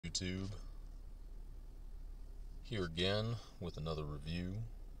YouTube? Here again with another review.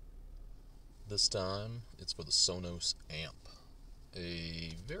 This time it's for the Sonos Amp.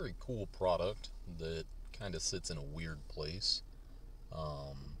 A very cool product that kind of sits in a weird place.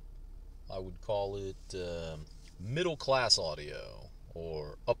 I would call it middle class audio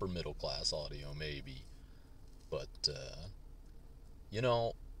or upper middle class audio maybe. But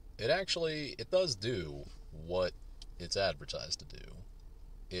it does do what it's advertised to do.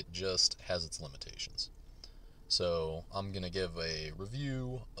 It just has its limitations. So I'm going to give a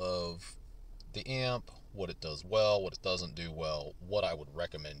review of the amp, what it does well, what it doesn't do well, what I would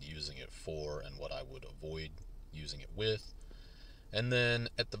recommend using it for, and what I would avoid using it with. And then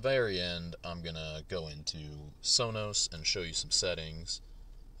at the very end, I'm going to go into Sonos and show you some settings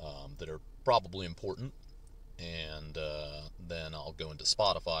that are probably important. And then I'll go into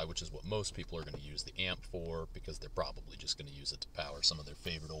Spotify, which is what most people are going to use the amp for, because they're probably just going to use it to power some of their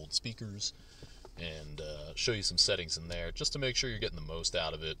favorite old speakers, and show you some settings in there just to make sure you're getting the most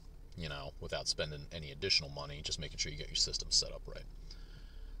out of it, without spending any additional money, just making sure you get your system set up right.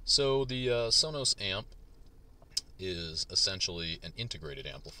 So the Sonos Amp is essentially an integrated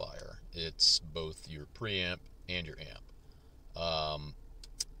amplifier. It's both your preamp and your amp.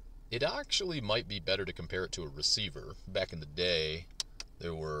 It actually might be better to compare it to a receiver. Back in the day,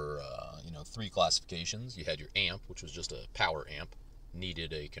 there were three classifications. You had your amp, which was just a power amp,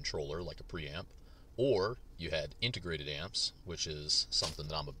 needed a controller like a preamp, or you had integrated amps, which is something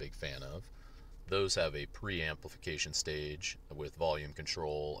that I'm a big fan of. Those have a preamplification stage with volume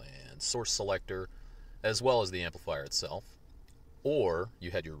control and source selector, as well as the amplifier itself. Or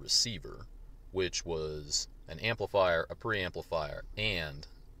you had your receiver, which was an amplifier, a preamplifier, and,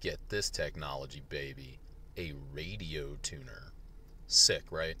 get this technology, baby, a radio tuner. Sick,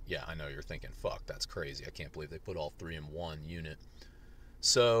 right? Yeah, I know you're thinking, fuck, that's crazy. I can't believe they put all three in one unit.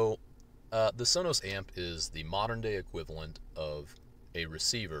 So the Sonos Amp is the modern day equivalent of a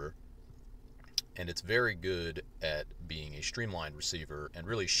receiver, and it's very good at being a streamlined receiver and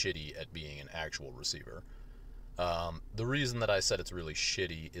really shitty at being an actual receiver. The reason that I said it's really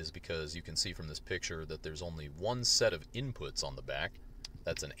shitty is because you can see from this picture that there's only one set of inputs on the back.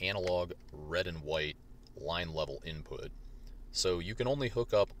 That's an analog red and white line level input. So you can only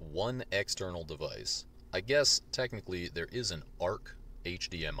hook up one external device. I guess technically there is an ARC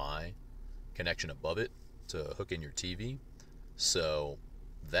HDMI connection above it to hook in your TV. So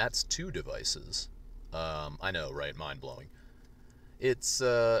that's two devices. I know, right? Mind blowing. It's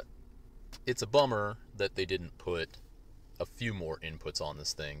a bummer that they didn't put a few more inputs on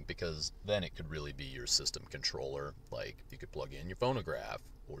this thing, because then it could really be your system controller. Like, you could plug in your phonograph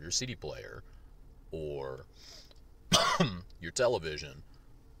or your CD player or your television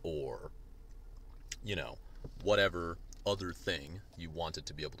or whatever other thing you wanted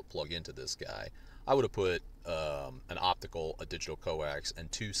to be able to plug into this guy. I would have put an optical, a digital coax,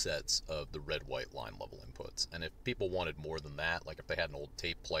 and two sets of the red-white line level inputs. And if people wanted more than that, like if they had an old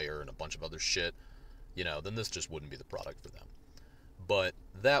tape player and a bunch of other shit, then this just wouldn't be the product for them. But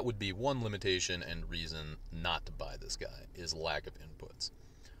that would be one limitation and reason not to buy this guy, is lack of inputs.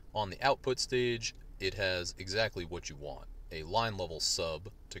 On the output stage, it has exactly what you want. A line level sub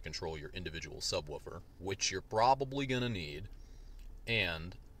to control your individual subwoofer, which you're probably going to need,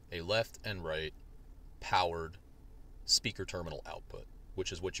 and a left and right powered speaker terminal output,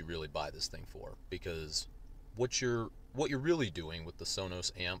 which is what you really buy this thing for, because what you're really doing with the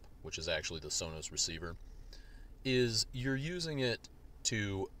Sonos Amp, which is actually the Sonos receiver, is you're using it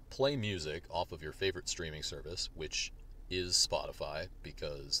to play music off of your favorite streaming service, which is Spotify,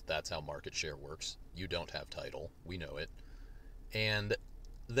 because that's how market share works. You don't have Tidal, we know it. And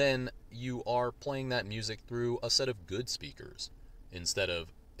then you are playing that music through a set of good speakers instead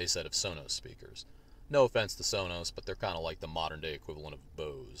of a set of Sonos speakers. No offense to Sonos, but they're kind of like the modern day equivalent of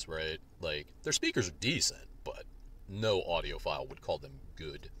Bose, right? Like, their speakers are decent, but no audiophile would call them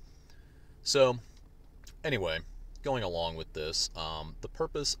good. So, anyway, going along with this, the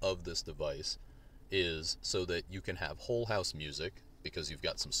purpose of this device is so that you can have whole house music, because you've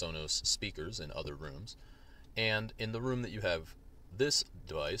got some Sonos speakers in other rooms, and in the room that you have this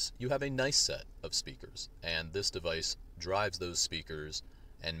device, you have a nice set of speakers, and this device drives those speakers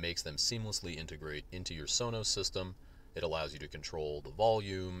and makes them seamlessly integrate into your Sonos system. It allows you to control the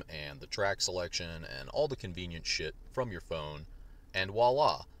volume and the track selection and all the convenient shit from your phone, and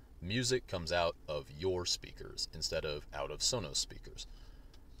voila, music comes out of your speakers instead of out of Sonos speakers.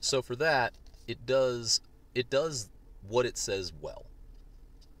 So for that, it does what it says well.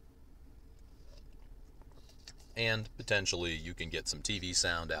 And potentially you can get some TV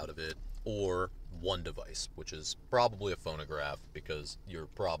sound out of it, or one device, which is probably a phonograph, because you're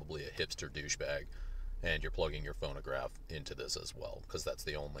probably a hipster douchebag and you're plugging your phonograph into this as well, because that's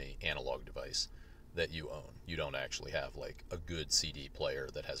the only analog device that you own. You don't actually have like a good CD player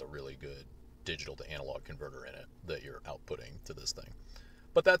that has a really good digital to analog converter in it that you're outputting to this thing.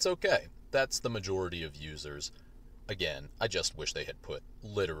 But that's okay. That's the majority of users. Again, I just wish they had put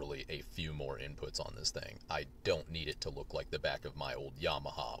literally a few more inputs on this thing. I don't need it to look like the back of my old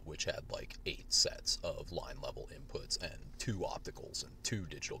Yamaha, which had like 8 sets of line level inputs and 2 opticals and 2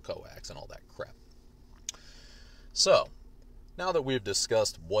 digital coax and all that crap. So, now that we've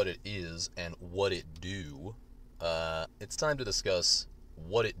discussed what it is and what it do, it's time to discuss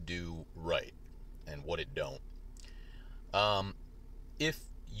what it do right and what it don't. If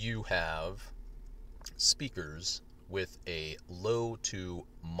you have speakers with a low to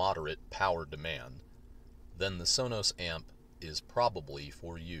moderate power demand, then the Sonos Amp is probably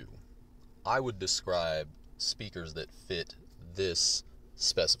for you. I would describe speakers that fit this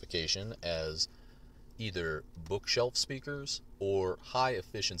specification as either bookshelf speakers or high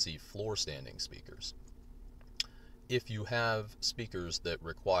efficiency floor standing speakers. If you have speakers that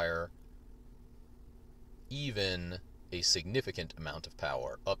require even a significant amount of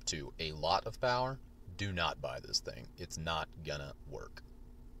power, up to a lot of power, do not buy this thing. It's not gonna work.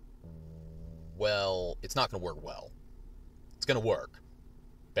 Well, it's not gonna work well. It's gonna work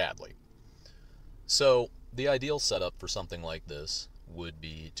badly. So the ideal setup for something like this would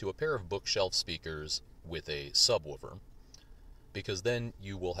be to a pair of bookshelf speakers with a subwoofer, because then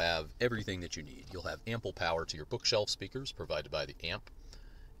you will have everything that you need. You'll have ample power to your bookshelf speakers provided by the amp,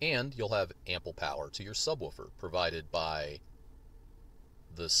 and you'll have ample power to your subwoofer provided by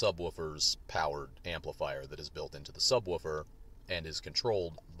the subwoofer's powered amplifier that is built into the subwoofer and is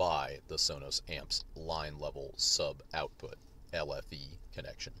controlled by the Sonos Amp's line level sub output LFE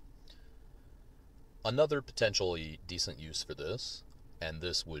connection. Another potentially decent use for this, and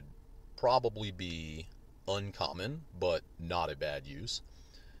this would probably be uncommon but not a bad use,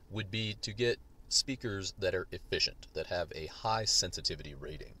 would be to get speakers that are efficient, that have a high sensitivity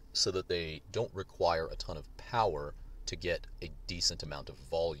rating, so that they don't require a ton of power to get a decent amount of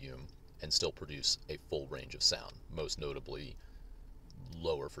volume and still produce a full range of sound, most notably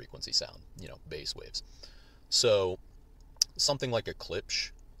lower frequency sound, bass waves. So something like a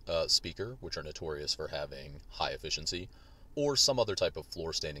Klipsch speaker, which are notorious for having high efficiency, or some other type of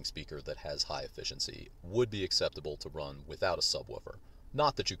floor standing speaker that has high efficiency, would be acceptable to run without a subwoofer.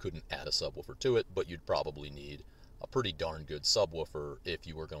 Not that you couldn't add a subwoofer to it, but you'd probably need a pretty darn good subwoofer if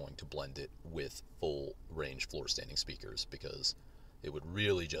you were going to blend it with full range floor standing speakers, because it would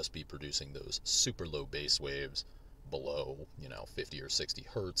really just be producing those super low bass waves below 50 or 60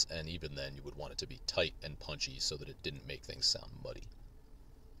 hertz, and even then you would want it to be tight and punchy so that it didn't make things sound muddy.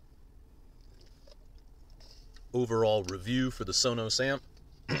 Overall review for the Sonos Amp,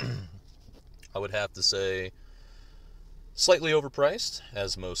 I would have to say slightly overpriced,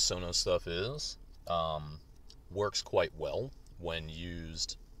 as most Sonos stuff is. Works quite well when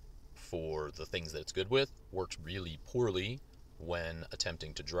used for the things that it's good with. Works really poorly when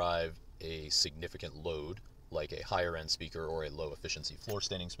attempting to drive a significant load, like a higher end speaker or a low efficiency floor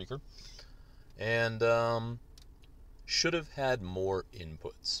standing speaker. And should have had more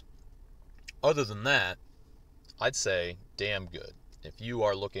inputs. Other than that, I'd say damn good. If you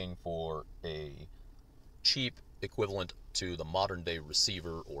are looking for a cheap equivalent to the modern day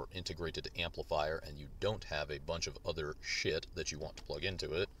receiver or integrated amplifier, and you don't have a bunch of other shit that you want to plug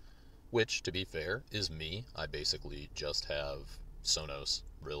into it, which, to be fair, is me. I basically just have Sonos,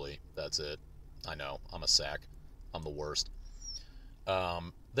 really. That's it. I know, I'm a sack. I'm the worst.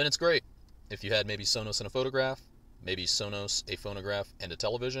 Then it's great. If you had maybe Sonos and a photograph, maybe Sonos, a phonograph, and a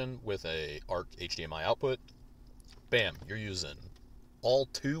television with a ARC HDMI output, bam, you're using all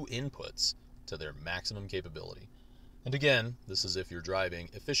 2 inputs to their maximum capability. And again, this is if you're driving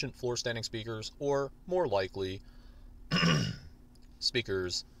efficient floor standing speakers, or more likely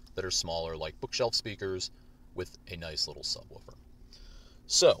speakers that are smaller, like bookshelf speakers with a nice little subwoofer.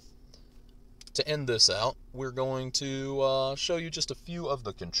 So, to end this out, we're going to show you just a few of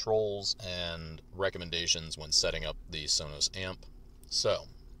the controls and recommendations when setting up the Sonos Amp. So,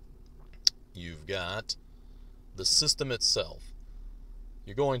 you've got the system itself.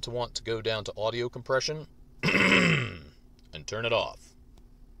 You're going to want to go down to audio compression and turn it off.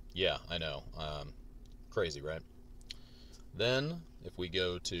 Yeah, I know. Crazy, right? Then, if we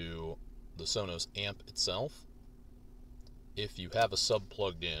go to the Sonos Amp itself, if you have a sub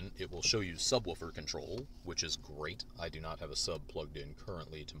plugged in, it will show you subwoofer control, which is great. I do not have a sub plugged in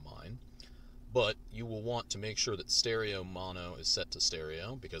currently to mine. But you will want to make sure that stereo mono is set to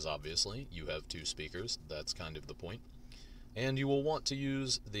stereo, because obviously you have two speakers. That's kind of the point. And you will want to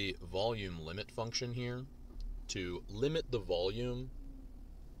use the volume limit function here to limit the volume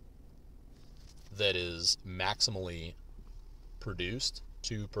that is maximally produced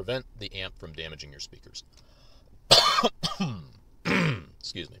to prevent the amp from damaging your speakers.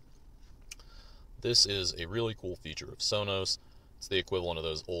 Excuse me. This is a really cool feature of Sonos. It's the equivalent of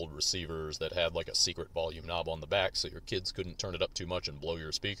those old receivers that had like a secret volume knob on the back so your kids couldn't turn it up too much and blow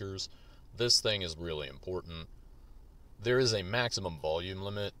your speakers. This thing is really important. There is a maximum volume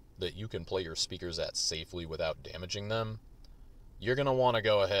limit that you can play your speakers at safely without damaging them. You're going to want to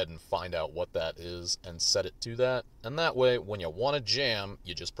go ahead and find out what that is and set it to that. And that way, when you want to jam,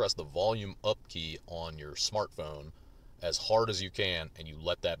 you just press the volume up key on your smartphone as hard as you can, and you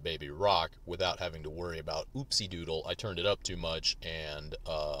let that baby rock without having to worry about, oopsie doodle, I turned it up too much, and,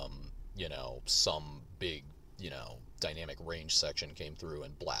 some big, dynamic range section came through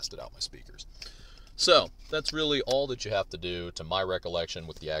and blasted out my speakers. So, that's really all that you have to do, to my recollection,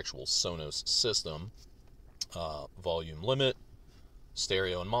 with the actual Sonos system. Volume limit,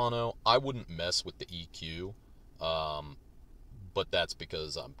 stereo and mono. I wouldn't mess with the EQ, but that's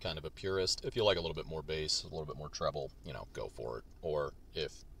because I'm kind of a purist. If you like a little bit more bass, a little bit more treble, go for it. Or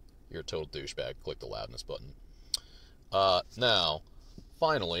if you're a total douchebag, click the loudness button. Now,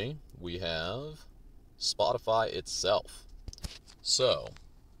 finally, we have Spotify itself. So,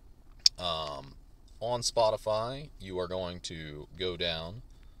 on Spotify, you are going to go down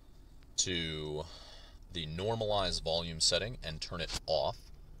to the normalize volume setting and turn it off.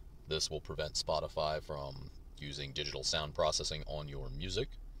 This will prevent Spotify from using digital sound processing on your music.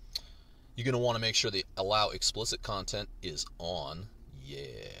 You're going to want to make sure the allow explicit content is on.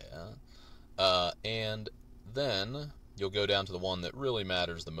 And then you'll go down to the one that really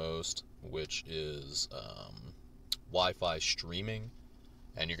matters the most, which is Wi-Fi streaming.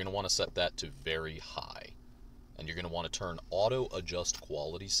 And you're going to want to set that to very high. And you're going to want to turn auto adjust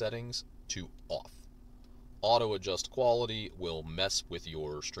quality settings to off. Auto adjust quality will mess with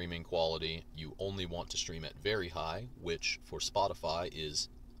your streaming quality. You only want to stream at very high, which for Spotify is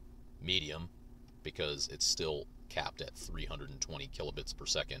medium, because it's still capped at 320 kilobits per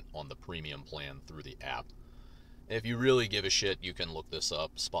second on the premium plan through the app. If you really give a shit, you can look this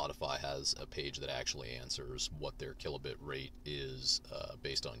up. Spotify has a page that actually answers what their kilobit rate is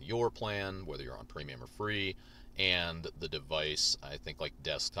based on your plan, whether you're on premium or free, and the device, I think like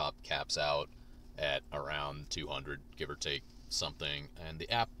desktop, caps out at around 200, give or take something, and the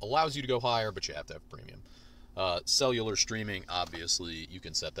app allows you to go higher, but you have to have premium. Cellular streaming, obviously, you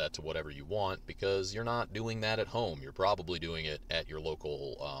can set that to whatever you want, because you're not doing that at home. You're probably doing it at your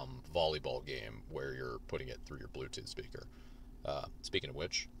local volleyball game, where you're putting it through your Bluetooth speaker. Speaking of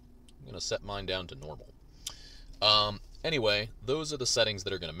which, I'm going to set mine down to normal. Anyway, those are the settings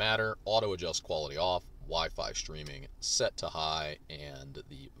that are going to matter. Auto adjust quality off, Wi-Fi streaming set to high, and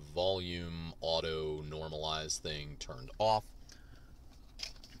the volume auto normalize thing turned off.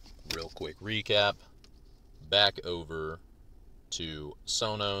 Real quick recap. Back over to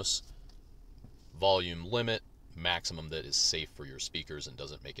Sonos. Volume limit, maximum that is safe for your speakers and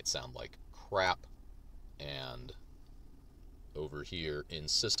doesn't make it sound like crap. And over here in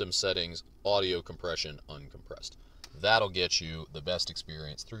system settings, audio compression uncompressed. That'll get you the best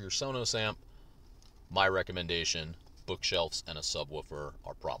experience through your Sonos amp. My recommendation, bookshelves and a subwoofer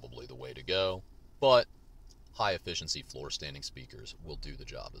are probably the way to go, but high efficiency floor standing speakers will do the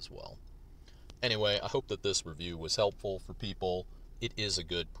job as well. Anyway, I hope that this review was helpful for people. It is a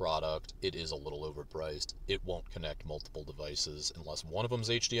good product. It is a little overpriced. It won't connect multiple devices unless one of them's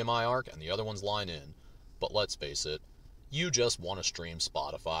HDMI ARC and the other one's line in. But let's face it, you just want to stream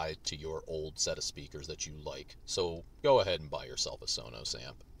Spotify to your old set of speakers that you like. So go ahead and buy yourself a Sonos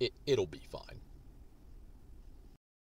amp. It'll be fine.